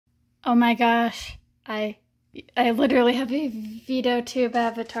Oh my gosh, I literally have a VeadoTube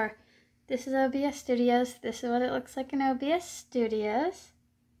Avatar. This is OBS Studios. This is what it looks like in OBS Studios.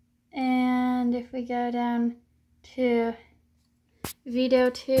 And if we go down to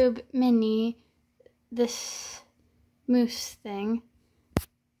VeadoTube Mini, this moose thing,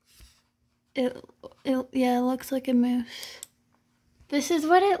 it looks like a moose. This is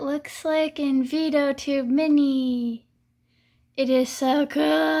what it looks like in VeadoTube Mini. It is so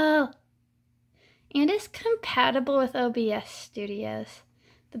cool. And it's compatible with OBS Studios.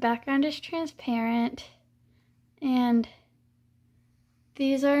 The background is transparent. And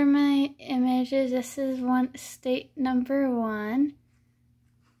these are my images. This is state number 1.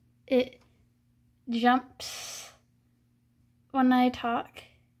 It jumps when I talk.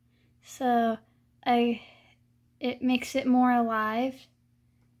 So it makes it more alive.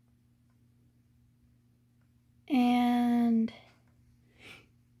 And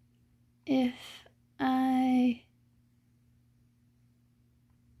if I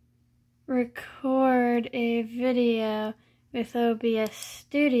record a video with OBS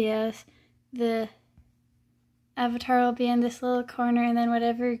Studios, the avatar will be in this little corner, and then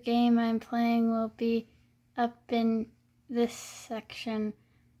whatever game I'm playing will be up in this section.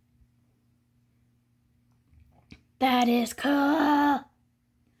 That is cool!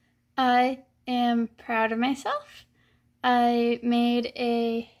 I am proud of myself. I made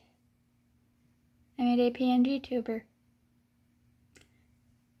a PNGTuber.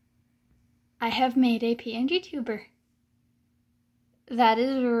 I have made a PNGTuber. That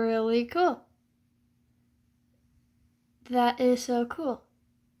is really cool. That is so cool.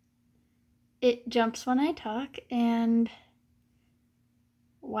 It jumps when I talk, and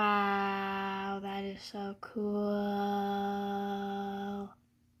wow, that is so cool.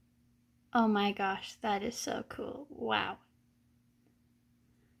 Oh my gosh, that is so cool. Wow.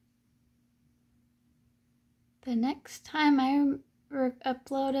 The next time I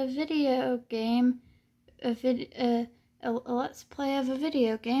upload a video game, a let's play of a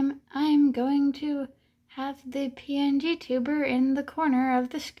video game, I'm going to have the PNGTuber in the corner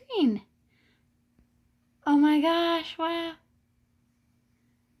of the screen. Oh my gosh, wow.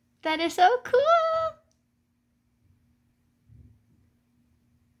 That is so cool.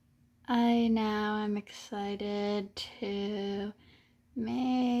 I now am excited to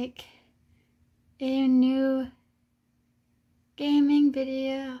make a new gaming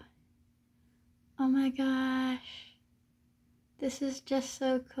video. Oh my gosh. This is just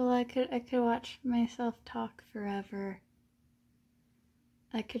so cool. I could watch myself talk forever.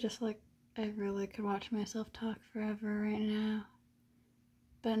 I really could watch myself talk forever right now.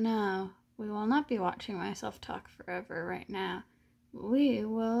 But no, we will not be watching myself talk forever right now. We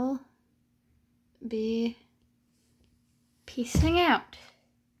will be peacing out.